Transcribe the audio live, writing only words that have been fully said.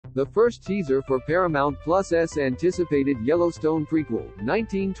The first teaser for Paramount Plus's anticipated Yellowstone prequel,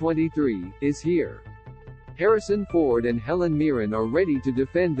 1923, is here. Harrison Ford and Helen Mirren are ready to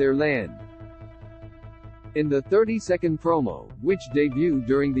defend their land. In the 30-second promo, which debuted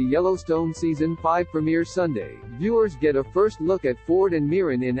during the Yellowstone Season 5 premiere Sunday, viewers get a first look at Ford and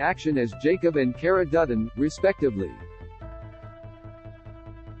Mirren in action as Jacob and Cara Dutton, respectively.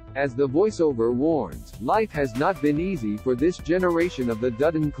 As the voiceover warns, life has not been easy for this generation of the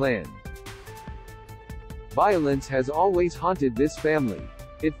Dutton clan. Violence has always haunted this family.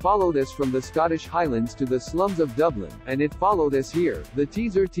 It followed us from the Scottish Highlands to the slums of Dublin, and it followed us here. The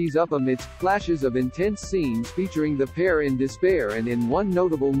teaser tees up amidst flashes of intense scenes featuring the pair in despair and in one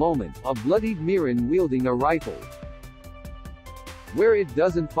notable moment, a bloodied Mirren wielding a rifle. Where it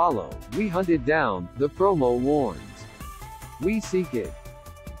doesn't follow, we hunt it down, the promo warns. We seek it.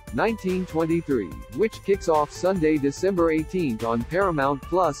 1923, which kicks off Sunday, December 18 on Paramount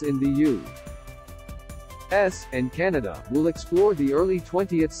Plus in the U.S. and Canada, will explore the early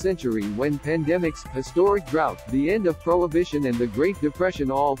 20th century when pandemics, historic drought, the end of Prohibition and the Great Depression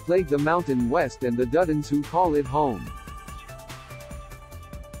all plagued the Mountain West and the Duttons who call it home.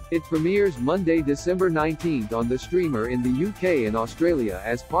 It premieres Monday, December 19 on the streamer in the UK and Australia.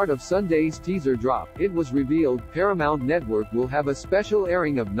 As part of Sunday's teaser drop, it was revealed Paramount Network will have a special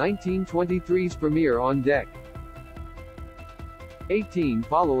airing of 1923's premiere on deck 18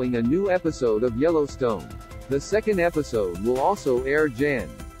 following a new episode of Yellowstone. The second episode will also air Jan.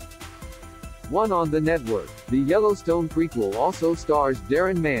 1 on the network. The Yellowstone prequel also stars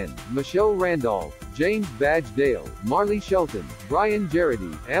Darren Mann, Michelle Randolph, James Badge Dale, Marley Shelton, Brian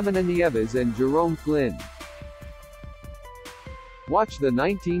Jarrety, Amina Nieves and Jerome Flynn. Watch the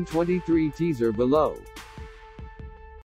 1923 teaser below.